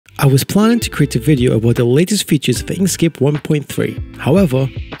I was planning to create a video about the latest features of Inkscape 1.3. However,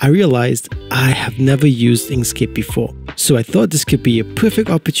 I realized I have never used Inkscape before, so I thought this could be a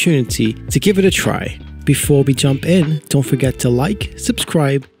perfect opportunity to give it a try. Before we jump in, don't forget to like,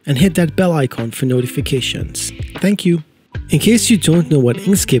 subscribe, and hit that bell icon for notifications. Thank you. In case you don't know what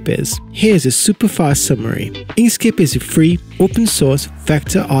Inkscape is, here's a super fast summary. Inkscape is a free, open source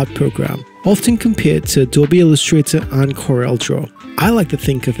vector art program, often compared to Adobe Illustrator and CorelDRAW. I like to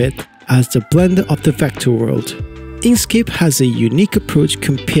think of it as the blender of the vector world. Inkscape has a unique approach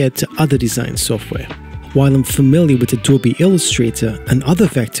compared to other design software. While I'm familiar with Adobe Illustrator and other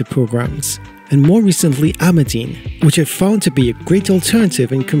vector programs, and more recently Amadine, which I found to be a great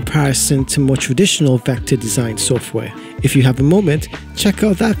alternative in comparison to more traditional vector design software. If you have a moment, check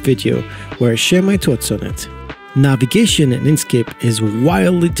out that video where I share my thoughts on it. Navigation in Inkscape is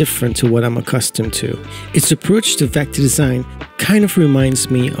wildly different to what I'm accustomed to. Its approach to vector design kind of reminds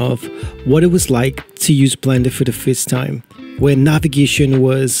me of what it was like to use Blender for the first time, where navigation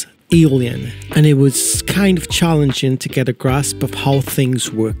was alien and it was kind of challenging to get a grasp of how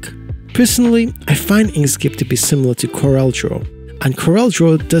things work. Personally, I find Inkscape to be similar to CorelDRAW, and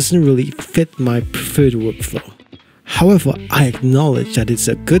CorelDRAW doesn't really fit my preferred workflow. However, I acknowledge that it's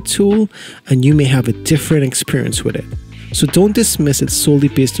a good tool and you may have a different experience with it, so don't dismiss it solely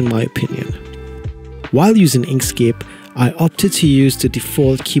based on my opinion. While using Inkscape, I opted to use the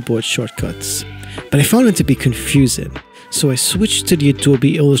default keyboard shortcuts, but I found it to be confusing, so I switched to the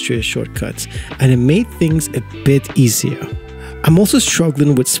Adobe Illustrator shortcuts and it made things a bit easier. I'm also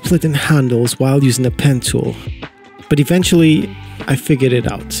struggling with splitting handles while using a pen tool, but eventually I figured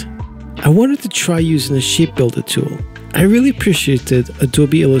it out. I wanted to try using a shape builder tool. I really appreciated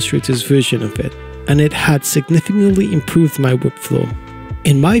Adobe Illustrator's version of it, and it had significantly improved my workflow.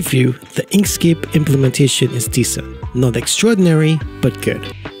 In my view, the Inkscape implementation is decent, not extraordinary, but good.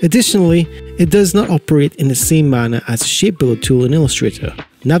 Additionally, it does not operate in the same manner as a shape builder tool in Illustrator.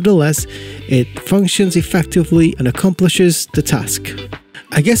 Nevertheless, it functions effectively and accomplishes the task.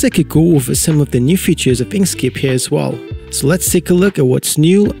 I guess I could go over some of the new features of Inkscape here as well. So let's take a look at what's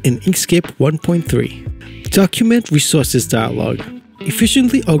new in Inkscape 1.3. Document Resources dialog.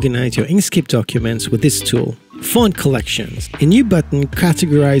 Efficiently organize your Inkscape documents with this tool. Font collections. A new button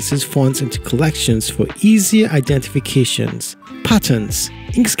categorizes fonts into collections for easier identifications. Patterns.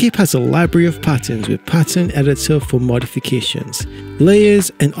 Inkscape has a library of patterns with pattern editor for modifications. Layers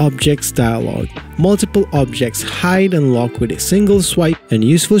and objects dialog. Multiple objects hide and lock with a single swipe and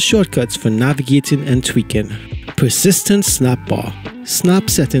useful shortcuts for navigating and tweaking. Persistent snap bar. Snap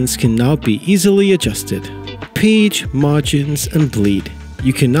settings can now be easily adjusted. Page, margins, and bleed.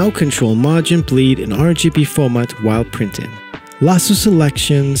 You can now control margin bleed in RGB format while printing. Lasso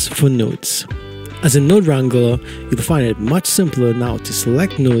selections for nodes. As a node wrangler, you'll find it much simpler now to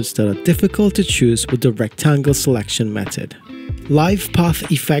select nodes that are difficult to choose with the rectangle selection method. Live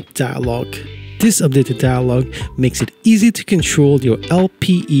Path Effect dialog. This updated dialog makes it easy to control your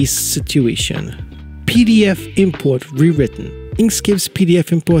LPE situation. PDF import rewritten. Inkscape's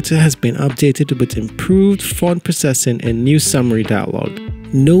PDF importer has been updated with improved font processing and new summary dialog.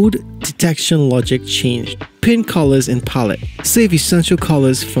 Node detection logic changed. Pin colors in palette. Save essential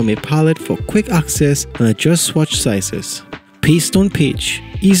colors from a palette for quick access and adjust swatch sizes. Paste on page.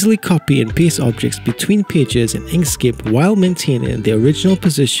 Easily copy and paste objects between pages in Inkscape while maintaining the original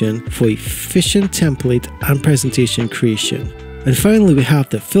position for efficient template and presentation creation. And finally, we have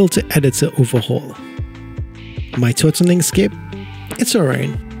the filter editor overhaul. My thoughts on Inkscape? It's alright.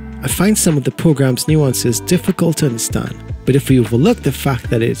 I find some of the program's nuances difficult to understand, but if we overlook the fact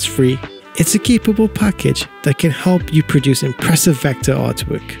that it's free, it's a capable package that can help you produce impressive vector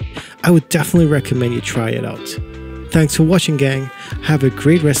artwork. I would definitely recommend you try it out. Thanks for watching, gang. Have a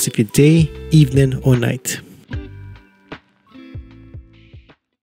great rest of your day, evening, or night.